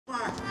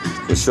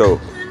For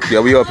sure. Yeah,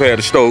 we up here at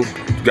the stove.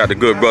 Got the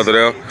good brother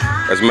there.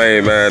 That's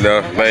main man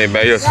there. Main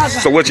man.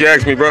 Yes. So what you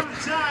asked me, bro?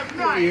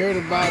 You heard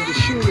about the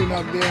shooting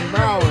up there in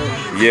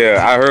Broward.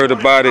 Yeah, I heard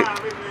about it.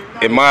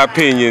 In my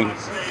opinion,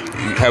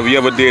 have you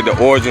ever did the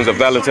origins of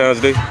Valentine's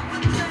Day?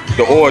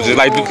 The origins,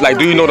 like,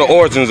 do you know the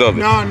origins of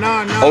it?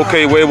 No.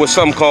 Okay, well, it was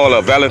something called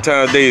a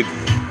Valentine's Day.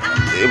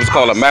 It was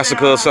called a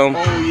massacre or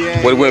something. Oh yeah.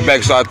 Well, it went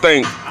back, so I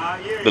think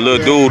the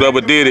little dude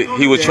ever did it.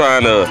 He was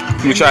trying to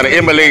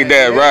emulate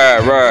that.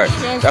 Right.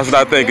 That's what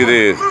I think it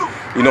is.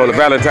 You know, the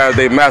Valentine's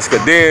Day massacre.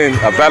 Then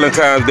a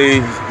Valentine's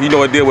Day, you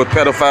know, it deal with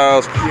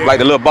pedophiles, like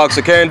the little box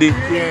of candy.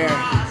 Yeah.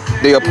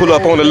 They'll pull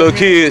up on the little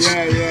kids.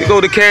 They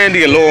go to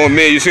candy and lower them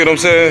in. You see what I'm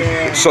saying?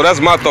 Yeah. So that's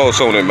my thoughts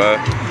on it, man.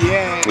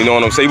 Yeah. You know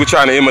what I'm saying? He was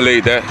trying to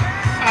emulate that.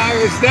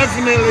 It's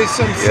definitely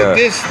some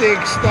sadistic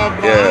stuff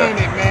behind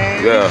it,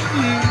 man.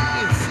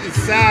 Yeah.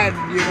 It's sad,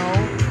 you know,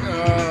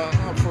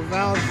 for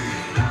Valentine.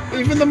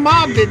 Even the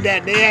mob did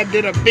that. They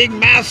did a big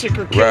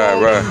massacre, killed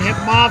all them hip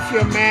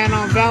mafia man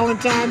on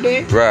Valentine's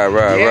Day.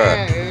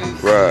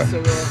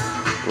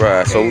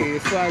 Right. So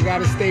I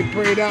gotta stay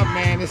prayed up,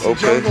 man. It's a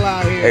jungle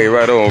out here. Hey,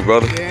 right on,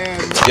 brother.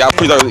 Yeah,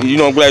 you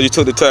know, I'm glad you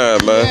took the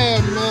time, man.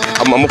 Yeah, man.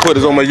 I'm gonna put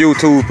this on my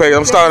YouTube page.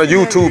 I'm starting a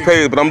YouTube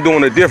page, but I'm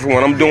doing a different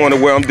one. I'm doing it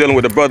where I'm dealing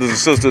with the brothers and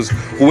sisters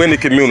who in the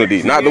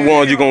community. Not the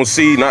ones you're gonna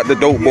see, not the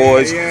dope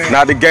boys,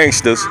 not the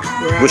gangsters.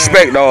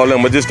 Respect all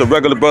them, but just the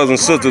regular brothers and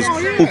sisters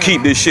who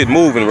keep this shit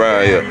moving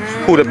around here.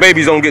 Who the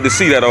babies don't get to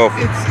see that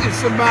often.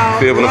 It's about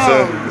Feel what I'm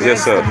love. saying?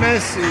 Yes, sir.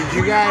 That's the message.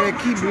 You gotta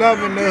keep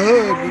loving the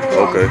hood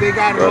because they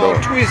got it all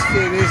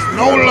twisted. It's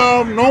no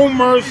love, no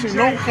mercy,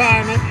 no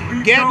kindness.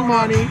 Get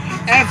money,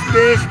 F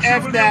this,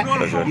 F that.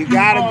 You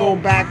gotta go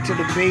back to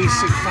the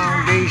basic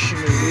foundation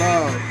of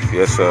love.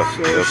 Yes, sir.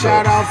 So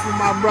shout out for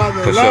my brother.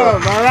 For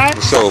love, all right?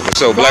 For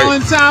sure.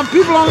 Valentine,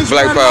 people only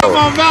spread love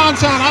on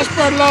Valentine. I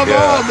spread love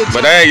all the time.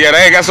 But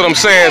that's what I'm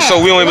saying.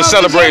 So we don't even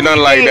celebrate nothing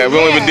like that. We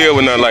don't even deal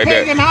with nothing like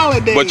that. Pagan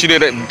holiday. But you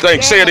did it.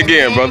 Say it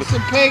again, brother. It's a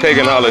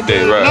pagan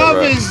holiday, right?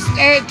 Love is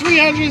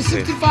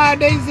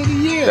 365 days of the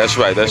year. That's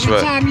right.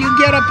 Every time you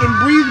get up and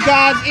breathe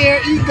God's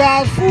air, eat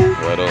God's food,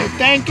 you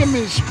thank Him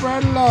and spread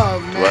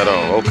love, man. Right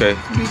on. Okay.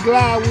 Be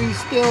glad we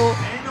still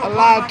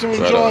alive to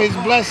enjoy His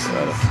blessings.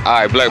 All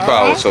right, Black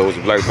Power. So it's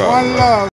Black Power. One love.